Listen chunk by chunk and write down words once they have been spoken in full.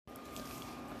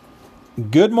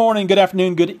Good morning, good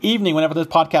afternoon, good evening. Whenever this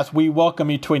podcast, we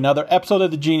welcome you to another episode of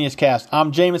the Genius Cast.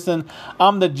 I'm Jameson.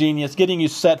 I'm the Genius, getting you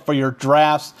set for your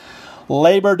drafts.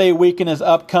 Labor Day weekend is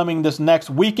upcoming this next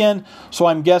weekend, so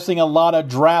I'm guessing a lot of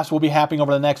drafts will be happening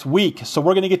over the next week. So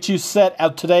we're going to get you set.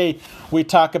 Today, we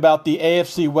talk about the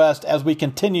AFC West as we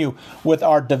continue with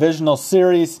our divisional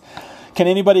series. Can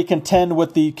anybody contend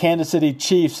with the Kansas City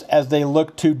Chiefs as they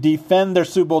look to defend their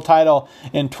Super Bowl title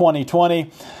in 2020?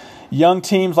 Young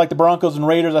teams like the Broncos and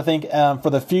Raiders, I think, for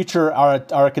the future are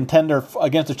a contender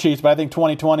against the Chiefs. But I think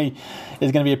 2020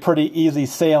 is going to be a pretty easy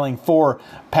sailing for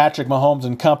Patrick Mahomes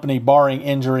and company, barring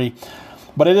injury.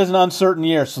 But it is an uncertain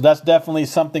year, so that's definitely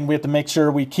something we have to make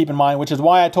sure we keep in mind, which is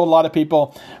why I told a lot of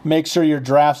people, make sure your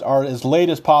drafts are as late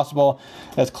as possible,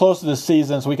 as close to the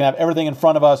season, so we can have everything in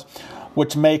front of us,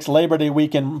 which makes Labor Day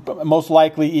weekend most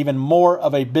likely even more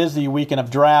of a busy weekend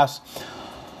of drafts.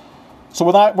 So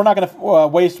we're not going to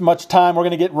waste much time. We're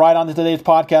going to get right on to today's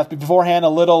podcast. But beforehand, a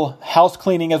little house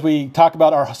cleaning as we talk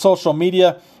about our social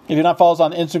media. If you're not following us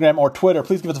on Instagram or Twitter,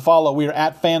 please give us a follow. We are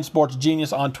at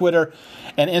FanSportsGenius on Twitter.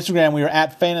 And Instagram, we are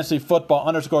at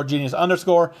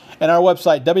FantasyFootball_Genius_. And our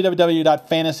website,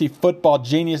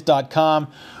 www.fantasyfootballgenius.com,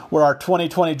 where our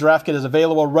 2020 draft kit is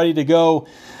available, ready to go.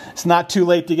 It's not too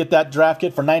late to get that draft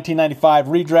kit for 1995,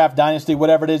 redraft, dynasty,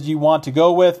 whatever it is you want to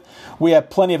go with. We have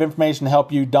plenty of information to help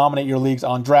you dominate your leagues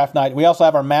on draft night. We also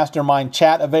have our mastermind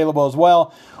chat available as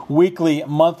well. Weekly,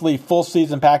 monthly, full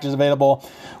season packages available.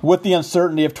 With the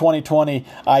uncertainty of 2020,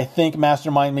 I think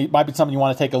Mastermind might be something you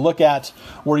want to take a look at,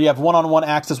 where you have one-on-one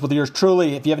access with yours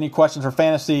truly. If you have any questions for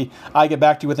fantasy, I get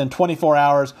back to you within 24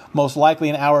 hours, most likely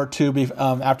an hour or two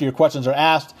after your questions are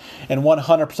asked, and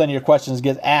 100% of your questions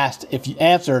get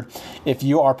answered if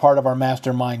you are part of our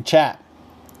Mastermind chat.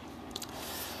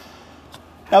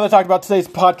 Now that I talked about today's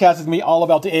podcast, is going to be all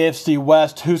about the AFC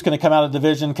West. Who's going to come out of the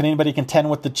division? Can anybody contend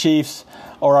with the Chiefs?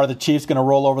 Or are the Chiefs going to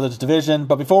roll over this division?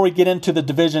 But before we get into the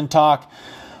division talk,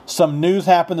 some news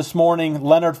happened this morning.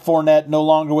 Leonard Fournette no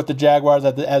longer with the Jaguars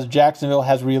as Jacksonville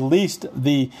has released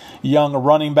the young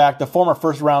running back, the former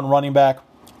first-round running back.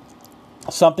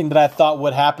 Something that I thought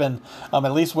would happen,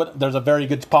 at least there's a very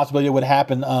good possibility it would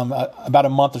happen about a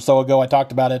month or so ago. I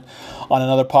talked about it on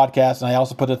another podcast, and I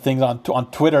also put things on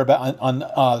Twitter, on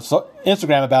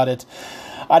Instagram about it.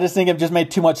 I just think it just made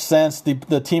too much sense.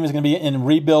 The team is going to be in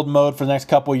rebuild mode for the next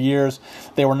couple of years.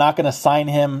 They were not going to sign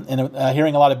him, and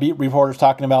hearing a lot of beat reporters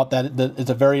talking about that it's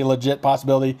a very legit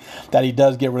possibility that he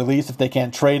does get released if they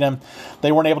can't trade him.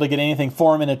 They weren't able to get anything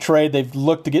for him in a trade. They've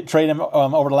looked to trade him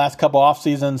over the last couple off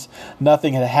seasons.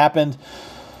 Nothing had happened.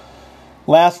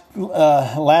 Last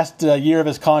year of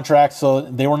his contract, so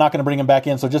they were not going to bring him back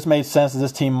in. So it just made sense that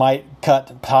this team might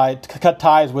cut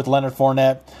ties with Leonard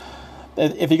Fournette.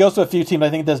 If he goes to a few teams, I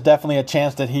think there's definitely a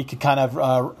chance that he could kind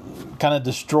of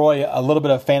destroy a little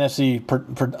bit of fantasy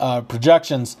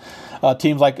projections.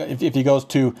 Teams like if he goes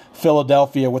to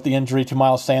Philadelphia with the injury to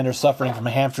Miles Sanders, suffering from a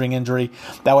hamstring injury,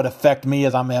 that would affect me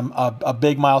as I'm a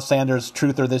big Miles Sanders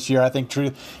truther this year. I think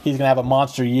he's going to have a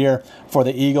monster year for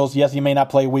the Eagles. Yes, he may not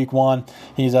play Week 1.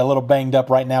 He's a little banged up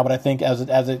right now, but I think as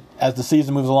the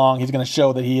season moves along, he's going to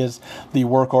show that he is the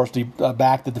workhorse, the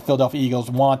back that the Philadelphia Eagles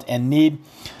want and need.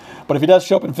 But if he does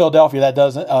show up in Philadelphia, that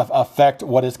does affect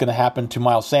what is going to happen to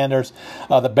Miles Sanders.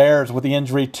 The Bears, with the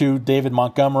injury to David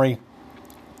Montgomery,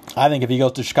 I think if he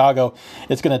goes to Chicago,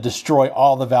 it's going to destroy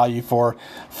all the value for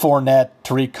Fournette,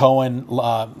 Tariq Cohen,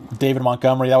 David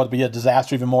Montgomery. That would be a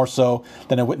disaster, even more so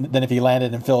than if he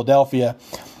landed in Philadelphia.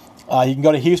 He can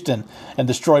go to Houston and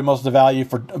destroy most of the value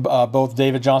for both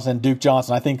David Johnson and Duke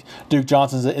Johnson. I think Duke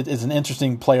Johnson is an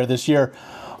interesting player this year.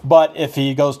 But if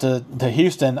he goes to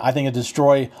Houston, I think it'd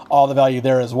destroy all the value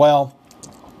there as well.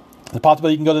 The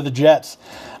possibility he can go to the Jets.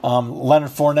 Leonard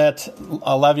Fournette,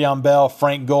 Le'Veon Bell,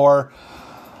 Frank Gore,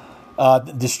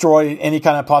 destroy any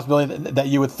kind of possibility that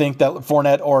you would think that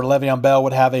Fournette or Le'Veon Bell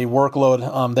would have a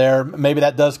workload there. Maybe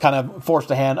that does kind of force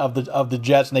the hand of the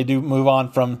Jets, and they do move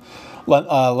on from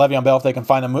Le'Veon Bell if they can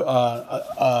find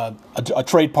a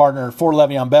trade partner for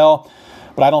Le'Veon Bell.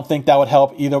 But I don't think that would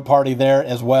help either party there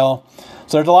as well.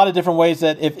 So there's a lot of different ways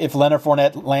that if Leonard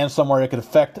Fournette lands somewhere, it could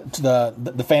affect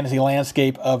the fantasy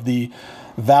landscape of the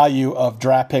value of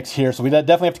draft picks here. So we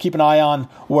definitely have to keep an eye on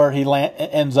where he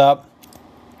ends up.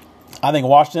 I think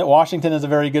Washington is a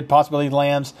very good possibility he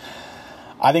lands.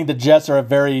 I think the Jets are a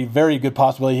very, very good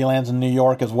possibility he lands in New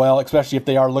York as well, especially if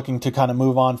they are looking to kind of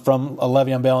move on from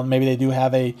Le'Veon Bell, and maybe they do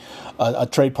have a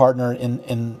trade partner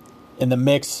in the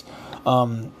mix.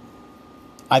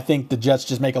 I think the Jets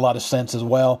just make a lot of sense as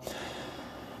well.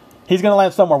 he's going to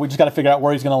land somewhere. We just got to figure out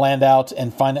where he's going to land out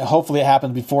and find it. Hopefully it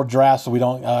happens before draft so we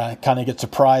don't kind of get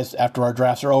surprised after our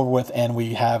drafts are over with and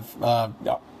we have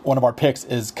one of our picks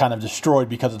is kind of destroyed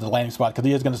because of the landing spot, because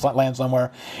he is going to land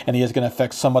somewhere and he is going to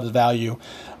affect somebody's value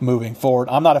moving forward.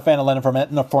 I'm not a fan of Leonard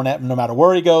Fournette no matter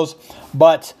where he goes,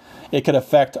 but it could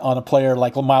affect on a player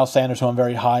like Miles Sanders, who I'm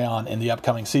very high on in the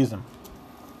upcoming season.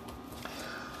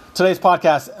 Today's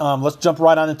podcast, let's jump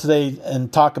right on in today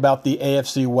and talk about the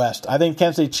AFC West. I think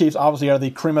Kansas City Chiefs obviously are the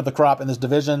cream of the crop in this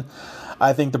division.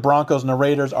 I think the Broncos and the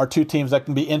Raiders are two teams that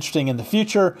can be interesting in the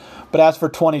future. But as for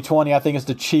 2020, I think it's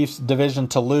the Chiefs' division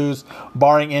to lose,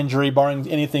 barring injury, barring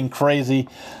anything crazy.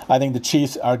 I think the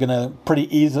Chiefs are going to pretty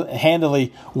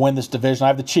handily win this division. I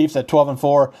have the Chiefs at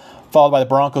 12-4, followed by the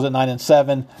Broncos at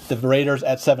 9-7, the Raiders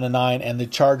at 7-9, and the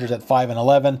Chargers at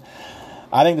 5-11.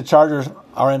 I think the Chargers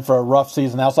are in for a rough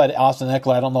season. Outside of Austin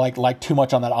Eckler, I don't like too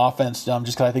much on that offense, just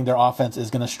because I think their offense is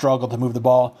going to struggle to move the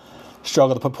ball,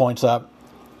 struggle to put points up.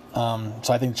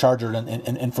 So I think the Chargers are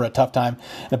in for a tough time.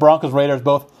 The Broncos, Raiders,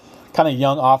 both kind of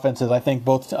young offenses. I think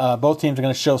both teams are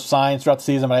going to show signs throughout the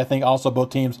season, but I think also both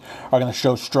teams are going to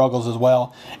show struggles as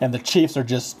well. And the Chiefs are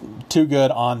just too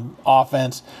good on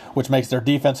offense, which makes their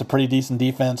defense a pretty decent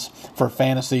defense for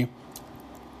fantasy.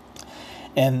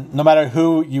 And no matter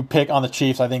who you pick on the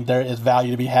Chiefs, I think there is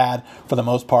value to be had for the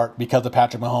most part because of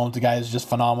Patrick Mahomes. The guy is just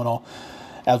phenomenal,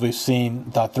 as we've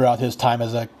seen throughout his time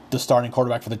as the starting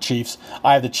quarterback for the Chiefs.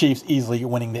 I have the Chiefs easily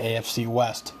winning the AFC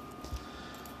West.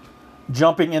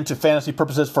 Jumping into fantasy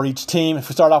purposes for each team, if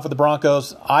we start off with the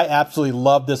Broncos, I absolutely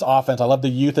love this offense. I love the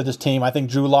youth of this team. I think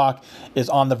Drew Lock is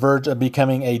on the verge of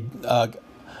becoming a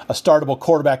startable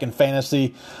quarterback in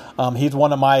fantasy. He's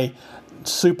one of my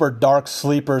super dark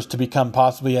sleepers to become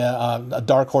possibly a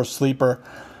dark horse sleeper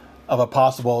of a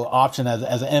possible option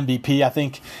as an MVP. I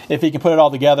think if he can put it all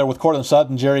together with Courtland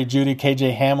Sutton, Jerry Jeudy,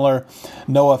 KJ Hamler,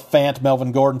 Noah Fant,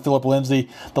 Melvin Gordon, Phillip Lindsay,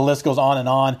 the list goes on and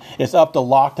on. It's up to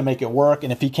Locke to make it work,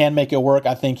 and if he can make it work,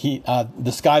 I think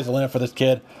the sky's the limit for this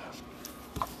kid.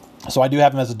 So I do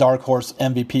have him as a dark horse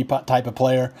MVP type of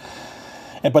player.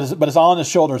 But it's all on his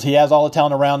shoulders. He has all the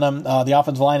talent around him. The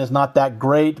offensive line is not that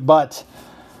great, but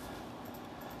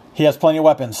he has plenty of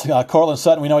weapons. Courtland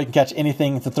Sutton, we know he can catch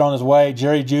anything that's thrown his way.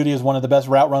 Jerry Jeudy is one of the best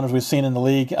route runners we've seen in the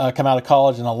league come out of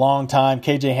college in a long time.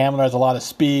 KJ Hamler has a lot of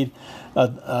speed.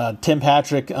 Tim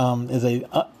Patrick is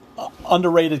a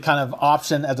underrated kind of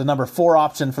option as a number 4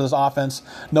 option for this offense.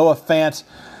 Noah Fant,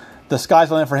 the sky's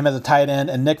the limit for him as a tight end,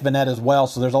 and Nick Vannett as well.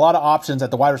 So there's a lot of options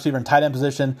at the wide receiver and tight end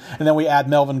position. And then we add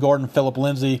Melvin Gordon, Phillip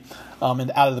Lindsay out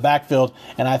of the backfield.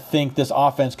 And I think this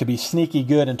offense could be sneaky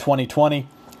good in 2020.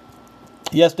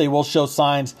 Yes, they will show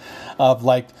signs of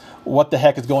what the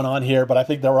heck is going on here, but I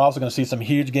think that we're also going to see some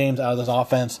huge games out of this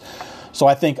offense. So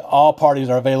I think all parties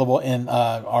are available in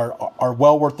are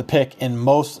well worth the pick in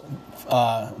most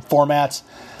formats.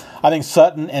 I think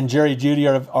Sutton and Jerry Jeudy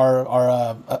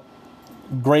are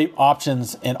great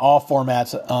options in all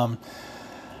formats.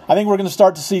 I think we're going to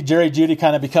start to see Jerry Jeudy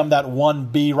kind of become that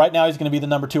 1B. Right now he's going to be the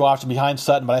number 2 option behind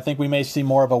Sutton, but I think we may see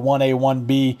more of a 1A,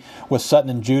 1B with Sutton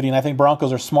and Jeudy. And I think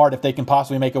Broncos are smart if they can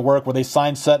possibly make it work where they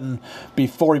sign Sutton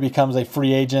before he becomes a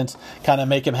free agent, kind of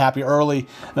make him happy early,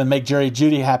 and then make Jerry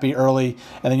Jeudy happy early,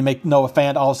 and then you make Noah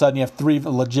Fant. All of a sudden you have 3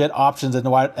 legit options in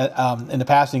the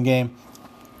passing game.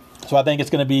 So I think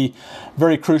it's going to be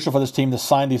very crucial for this team to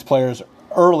sign these players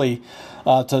early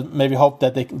to maybe hope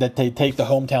that they take the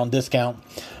hometown discount.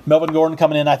 Melvin Gordon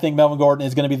coming in, I think Melvin Gordon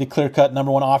is going to be the clear-cut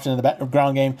number 1 option in the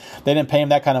ground game. They didn't pay him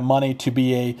that kind of money to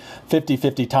be a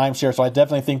 50-50 timeshare, so I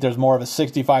definitely think there's more of a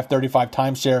 65-35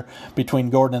 timeshare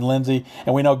between Gordon and Lindsay.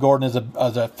 And we know Gordon is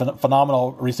a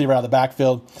phenomenal receiver out of the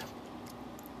backfield.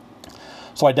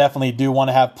 So I definitely do want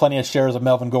to have plenty of shares of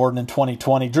Melvin Gordon in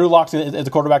 2020. Drew Lock is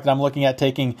a quarterback that I'm looking at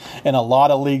taking in a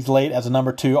lot of leagues late as a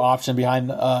number 2 option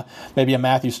behind maybe a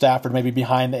Matthew Stafford, maybe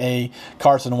behind a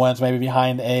Carson Wentz, maybe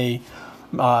behind a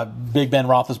Big Ben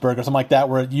Roethlisberger, something like that,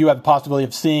 where you have the possibility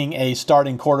of seeing a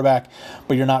starting quarterback,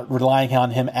 but you're not relying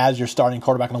on him as your starting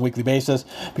quarterback on a weekly basis.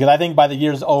 Because I think by the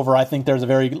year's over, I think there's a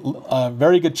very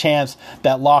good chance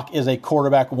that Locke is a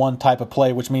quarterback 1 type of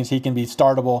play, which means he can be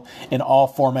startable in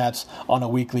all formats on a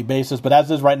weekly basis. But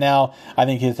as is right now, I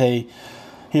think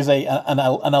he's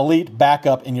an elite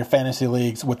backup in your fantasy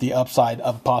leagues with the upside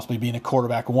of possibly being a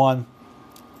quarterback 1.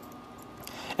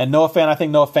 And Noah Fant, I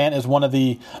think Noah Fant is one of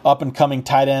the up-and-coming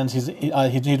tight ends.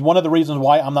 He's one of the reasons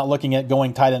why I'm not looking at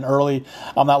going tight end early.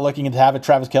 I'm not looking to have a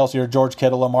Travis Kelce or George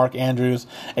Kittle or Mark Andrews,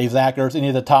 a Zach Ertz, any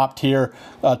of the top-tier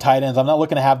tight ends. I'm not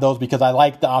looking to have those because I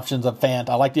like the options of Fant.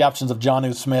 I like the options of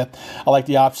Jonnu Smith. I like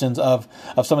the options of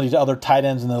some of these other tight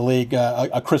ends in the league,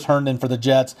 a Chris Herndon for the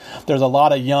Jets. There's a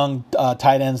lot of young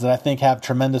tight ends that I think have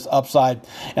tremendous upside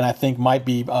and I think might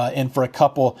be in for a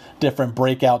couple different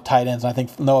breakout tight ends. And I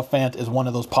think Noah Fant is one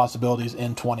of those possibilities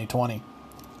in 2020.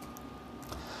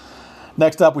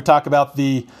 Next up, we talk about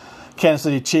the Kansas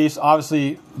City Chiefs.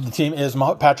 Obviously, the team is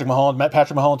Patrick Mahomes.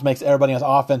 Patrick Mahomes makes everybody on his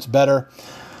offense better.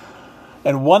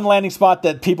 And one landing spot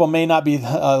that people may not be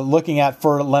looking at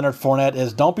for Leonard Fournette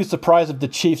is don't be surprised if the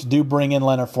Chiefs do bring in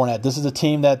Leonard Fournette. This is a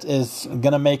team that is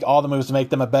going to make all the moves to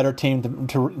make them a better team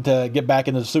to get back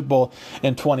into the Super Bowl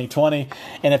in 2020.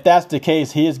 And if that's the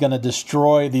case, he is going to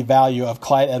destroy the value of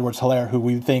Clyde Edwards-Helaire, who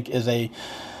we think is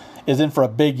in for a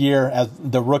big year as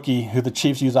the rookie, who the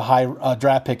Chiefs use a high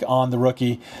draft pick on the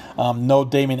rookie. No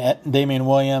Damian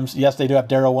Williams. Yes, they do have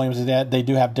Darrell Williams. They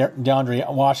do have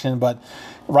DeAndre Washington, but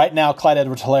right now Clyde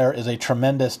Edwards-Helaire is a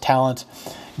tremendous talent,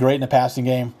 great in the passing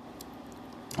game.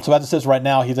 So as it sits right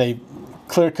now, he's a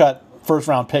clear-cut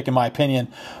first-round pick in my opinion.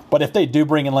 But if they do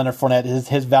bring in Leonard Fournette,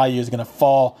 his value is going to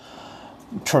fall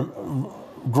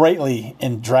greatly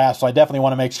in drafts. So I definitely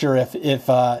want to make sure if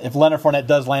Leonard Fournette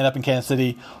does land up in Kansas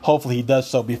City, hopefully he does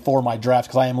so before my drafts,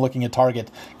 because I am looking to target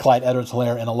Clyde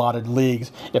Edwards-Helaire in a lot of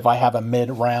leagues. If I have a mid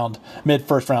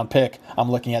first round pick,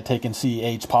 I'm looking at taking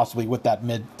CEH possibly with that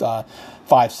mid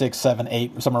 5, 6, 7,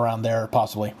 8, somewhere around there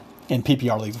possibly in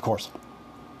PPR leagues, of course.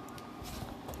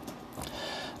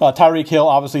 Tyreek Hill,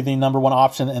 obviously the number one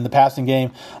option in the passing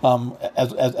game,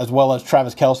 as well as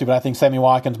Travis Kelce. But I think Sammy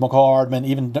Watkins, Mecole Hardman,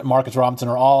 even Marcus Robinson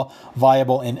are all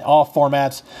viable in all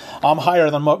formats. I'm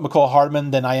higher than Mecole Hardman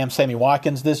than I am Sammy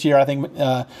Watkins this year. I think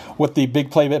with the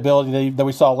big play ability that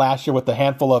we saw last year, with the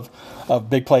handful of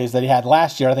big plays that he had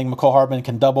last year, I think Mecole Hardman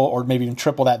can double or maybe even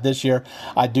triple that this year.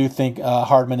 I do think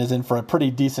Hardman is in for a pretty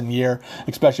decent year,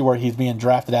 especially where he's being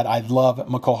drafted at. I love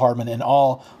Mecole Hardman in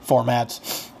all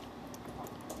formats.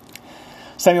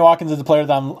 Sammy Watkins is a player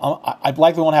that I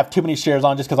likely won't have too many shares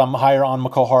on just because I'm higher on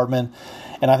Mecole Hardman.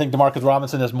 And I think Demarcus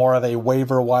Robinson is more of a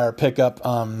waiver wire pickup.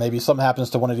 Maybe something happens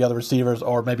to one of the other receivers,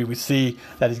 or maybe we see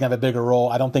that he's going to have a bigger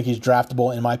role. I don't think he's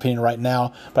draftable, in my opinion, right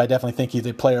now, but I definitely think he's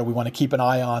a player we want to keep an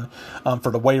eye on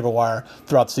for the waiver wire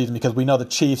throughout the season, because we know the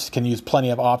Chiefs can use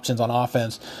plenty of options on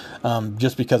offense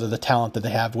just because of the talent that they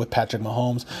have with Patrick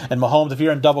Mahomes. And Mahomes, if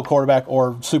you're in double quarterback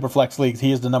or super flex leagues,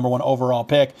 he is the number one overall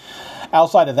pick.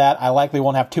 Outside of that, I likely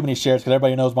won't have too many shares because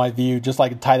everybody knows my view, just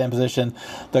like the tight end position.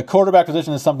 The quarterback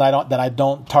position is something I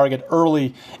don't target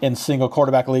early in single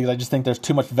quarterback leagues. I just think there's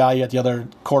too much value at the other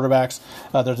quarterbacks.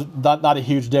 There's not a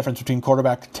huge difference between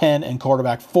quarterback 10 and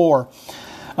quarterback 4.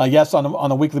 Yes,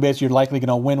 on a weekly basis, you're likely going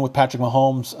to win with Patrick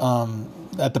Mahomes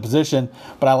at the position,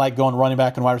 but I like going running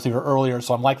back and wide receiver earlier,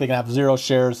 so I'm likely going to have 0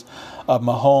 shares of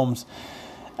Mahomes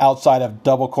outside of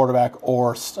double quarterback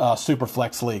or super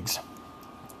flex leagues.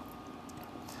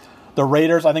 The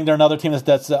Raiders, I think they're another team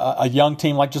that's a young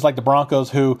team, just like the Broncos,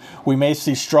 who we may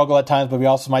see struggle at times, but we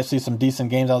also might see some decent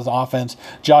games out of his offense.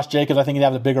 Josh Jacobs, I think he'd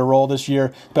have a bigger role this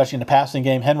year, especially in the passing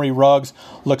game. Henry Ruggs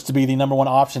looks to be the number one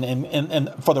option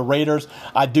and for the Raiders.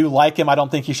 I do like him. I don't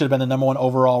think he should have been the number one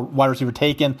overall wide receiver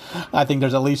taken. I think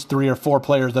there's at least 3 or 4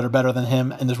 players that are better than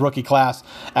him in this rookie class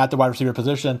at the wide receiver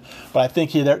position. But I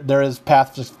think there is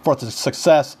path for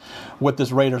success with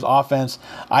this Raiders offense.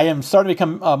 I am starting to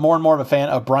become more and more of a fan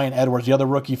of Bryan Edwards, the other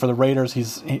rookie for the Raiders.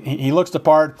 He looks the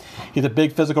part. He's a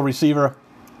big physical receiver.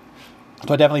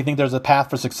 So I definitely think there's a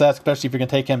path for success, especially if you're going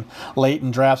to take him late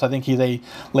in drafts. I think he's a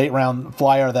late-round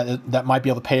flyer that might be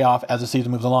able to pay off as the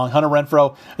season moves along. Hunter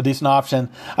Renfrow, a decent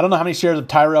option. I don't know how many shares of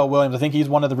Tyrell Williams. I think he's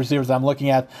one of the receivers that I'm looking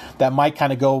at that might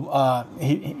kind of go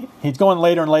he's going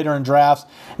later and later in drafts,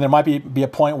 and there might be a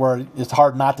point where it's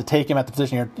hard not to take him at the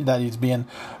position that he's being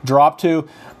dropped to.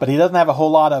 But he doesn't have a whole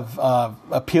lot of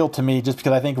appeal to me, just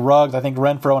because I think Ruggs, I think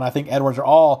Renfrow, and I think Edwards are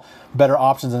all better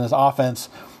options in this offense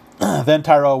than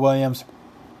Tyrell Williams.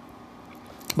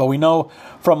 But we know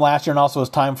from last year and also his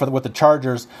time with the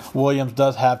Chargers, Williams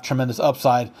does have tremendous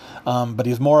upside, but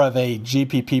he's more of a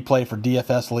GPP play for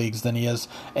DFS leagues than he is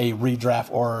a redraft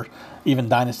or even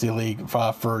dynasty league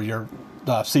for your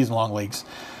season-long leagues.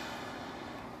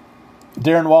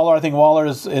 Darren Waller, I think Waller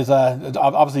is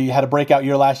obviously had a breakout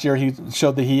year last year. He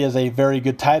showed that he is a very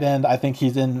good tight end. I think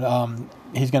he's in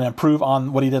he's going to improve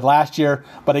on what he did last year.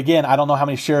 But again, I don't know how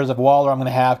many shares of Waller I'm going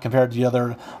to have compared to the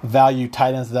other value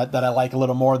tight ends that I like a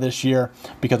little more this year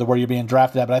because of where you're being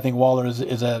drafted at. But I think Waller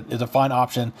is a fine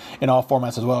option in all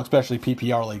formats as well, especially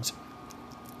PPR leagues.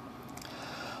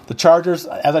 The Chargers,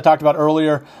 as I talked about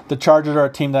earlier, the Chargers are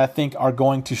a team that I think are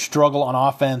going to struggle on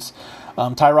offense.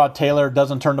 Tyrod Taylor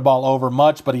doesn't turn the ball over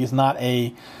much, but he's not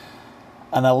an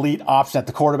elite option at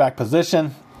the quarterback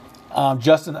position.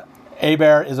 Justin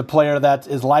Herbert is a player that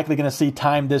is likely going to see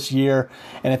time this year,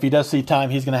 and if he does see time,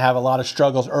 he's going to have a lot of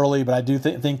struggles early, but I do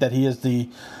think that he is the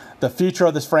future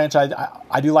of this franchise.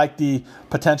 I do like the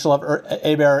potential of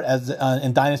Herbert as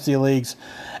in dynasty leagues.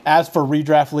 As for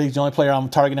redraft leagues, the only player I'm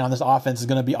targeting on this offense is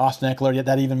going to be Austin Eckler. Yet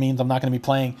that even means I'm not going to be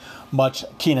playing much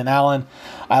Keenan Allen.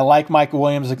 I like Mike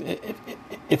Williams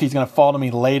if he's going to fall to me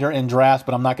later in drafts,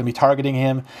 but I'm not going to be targeting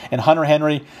him. And Hunter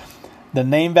Henry, the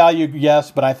name value,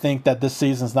 yes, but I think that this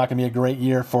season is not going to be a great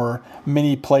year for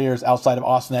many players outside of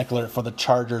Austin Eckler for the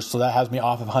Chargers, so that has me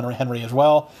off of Hunter Henry as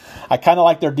well. I kind of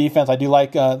like their defense. I do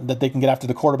like that they can get after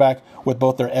the quarterback with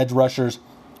both their edge rushers.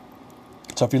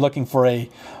 So if you're looking for a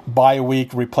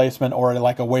bye-week replacement or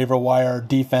like a waiver wire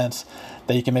defense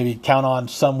that you can maybe count on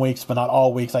some weeks but not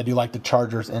all weeks, I do like the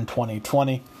Chargers in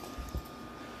 2020.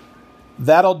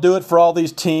 That'll do it for all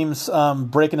these teams,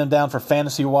 breaking them down for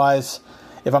fantasy-wise.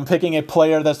 If I'm picking a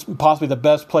player that's possibly the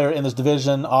best player in this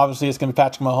division, obviously it's going to be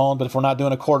Patrick Mahomes, but if we're not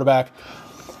doing a quarterback,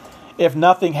 if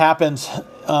nothing happens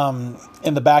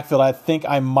in the backfield, I think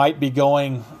I might be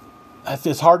going...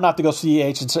 It's hard not to go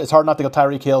CEH. It's hard not to go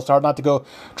Tyreek Hill. It's hard not to go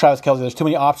Travis Kelce. There's too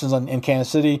many options in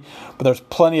Kansas City, but there's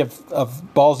plenty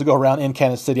of balls to go around in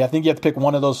Kansas City. I think you have to pick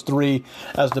one of those three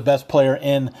as the best player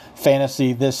in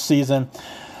fantasy this season.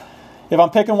 If I'm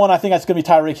picking one, I think it's going to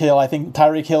be Tyreek Hill. I think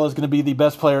Tyreek Hill is going to be the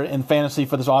best player in fantasy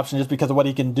for this option just because of what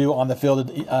he can do on the field.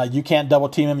 You can't double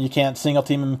team him. You can't single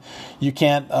team him. You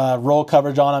can't roll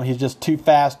coverage on him. He's just too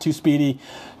fast, too speedy,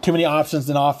 too many options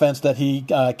in offense that he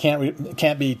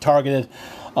can't be targeted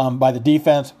by the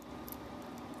defense.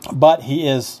 But he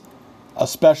is a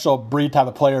special breed type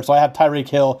of player. So I have Tyreek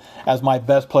Hill as my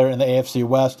best player in the AFC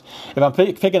West. If I'm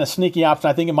picking a sneaky option,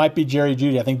 I think it might be Jerry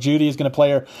Jeudy. I think Jeudy is going to be a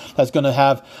player that's going to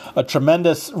have a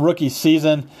tremendous rookie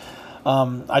season.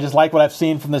 I just like what I've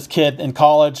seen from this kid in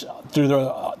college through the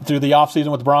offseason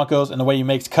with the Broncos and the way he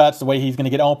makes cuts, the way he's going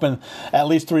to get open at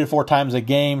least 3 or 4 times a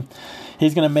game.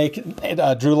 He's going to make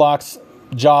Drew Lock's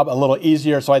job a little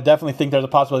easier, so I definitely think there's a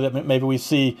possibility that maybe we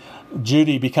see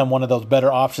Jeudy become one of those better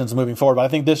options moving forward. But I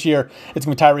think this year it's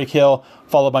going to be Tyreek Hill,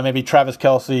 followed by maybe Travis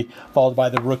Kelce, followed by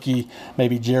the rookie,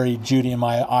 maybe Jerry Jeudy in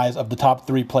my eyes of the top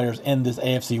 3 players in this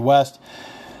AFC West.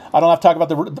 I don't have to talk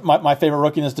about my favorite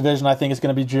rookie in this division. I think it's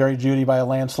going to be Jerry Jeudy by a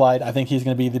landslide. I think he's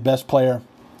going to be the best player.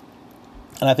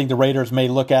 And I think the Raiders may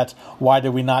look at why did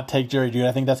we not take Jerry Jeudy.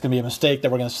 I think that's going to be a mistake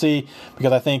that we're going to see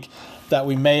because I think that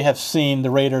we may have seen the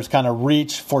Raiders kind of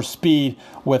reach for speed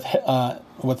with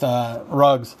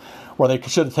Ruggs, where they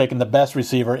should have taken the best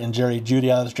receiver in Jerry Jeudy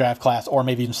out of this draft class, or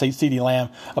maybe even CeeDee Lamb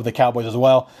of the Cowboys as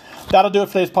well. That'll do it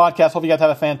for today's podcast. Hope you guys have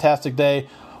a fantastic day.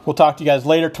 We'll talk to you guys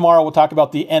later. Tomorrow we'll talk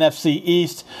about the NFC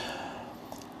East.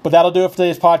 But that'll do it for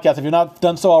today's podcast. If you've not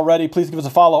done so already, please give us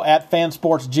a follow at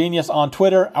FanSportsGenius on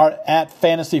Twitter or at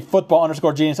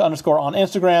FantasyFootball_Genius_ on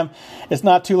Instagram. It's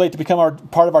not too late to become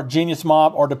part of our Genius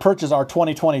Mob or to purchase our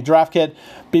 2020 draft kit.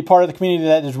 Be part of the community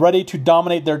that is ready to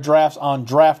dominate their drafts on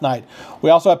draft night.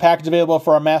 We also have packages available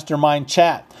for our Mastermind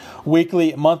Chat.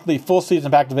 Weekly, monthly, full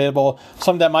season pack available.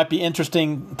 Something that might be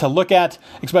interesting to look at,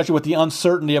 especially with the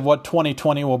uncertainty of what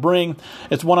 2020 will bring.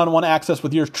 It's one-on-one access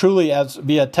with yours truly as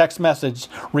via text message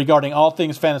regarding all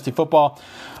things fantasy football.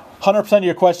 100% of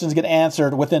your questions get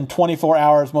answered within 24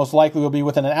 hours. Most likely will be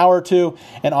within an hour or two,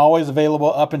 and always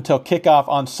available up until kickoff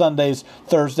on Sundays,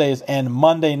 Thursdays, and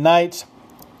Monday nights.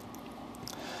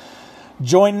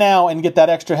 Join now and get that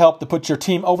extra help to put your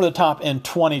team over the top in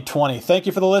 2020. Thank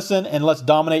you for the listen, and let's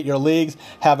dominate your leagues.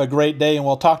 Have a great day, and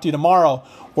we'll talk to you tomorrow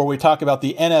where we talk about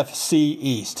the NFC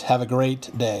East. Have a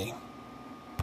great day.